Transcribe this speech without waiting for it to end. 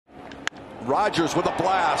Rogers with a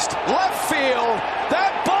blast. Left field.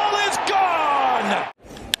 That ball is gone.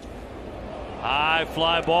 High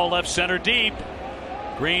fly ball left center deep.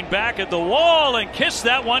 Green back at the wall and kissed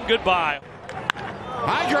that one goodbye.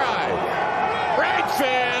 High drive. Right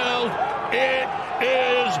field. It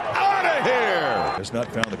is out of here. Has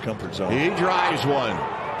not found the comfort zone. He drives one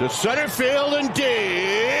to center field and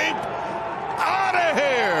deep. Out of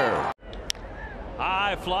here.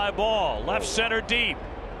 High fly ball left center deep.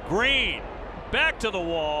 Green back to the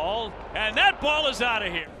wall, and that ball is out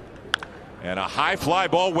of here. And a high fly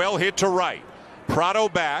ball well hit to right. Prado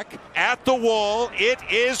back at the wall. It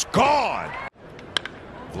is gone.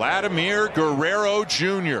 Vladimir Guerrero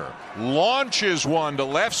Jr. launches one to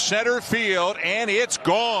left center field, and it's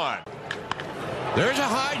gone. There's a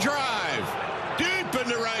high drive. Deep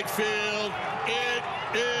into right field. It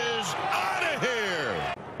is out of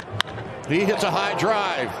here. He hits a high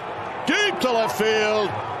drive. Deep to left field.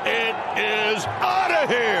 It is out of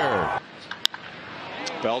here.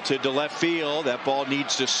 Belted to left field. That ball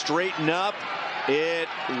needs to straighten up. It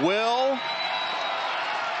will.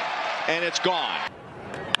 And it's gone.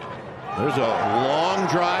 There's a long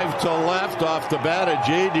drive to left off the bat of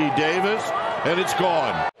J.D. Davis, and it's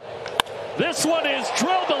gone. This one is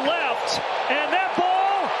drilled to left, and that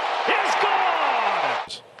ball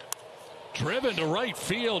is gone. Driven to right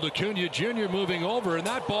field. Acuna Jr. moving over, and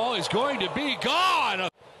that ball is going to be gone.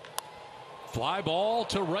 Fly ball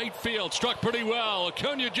to right field. Struck pretty well.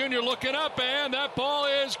 Acuna Jr. looking up, and that ball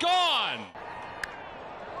is gone.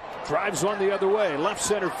 Drives one the other way. Left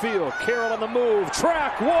center field. Carroll on the move.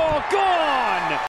 Track wall. Gone.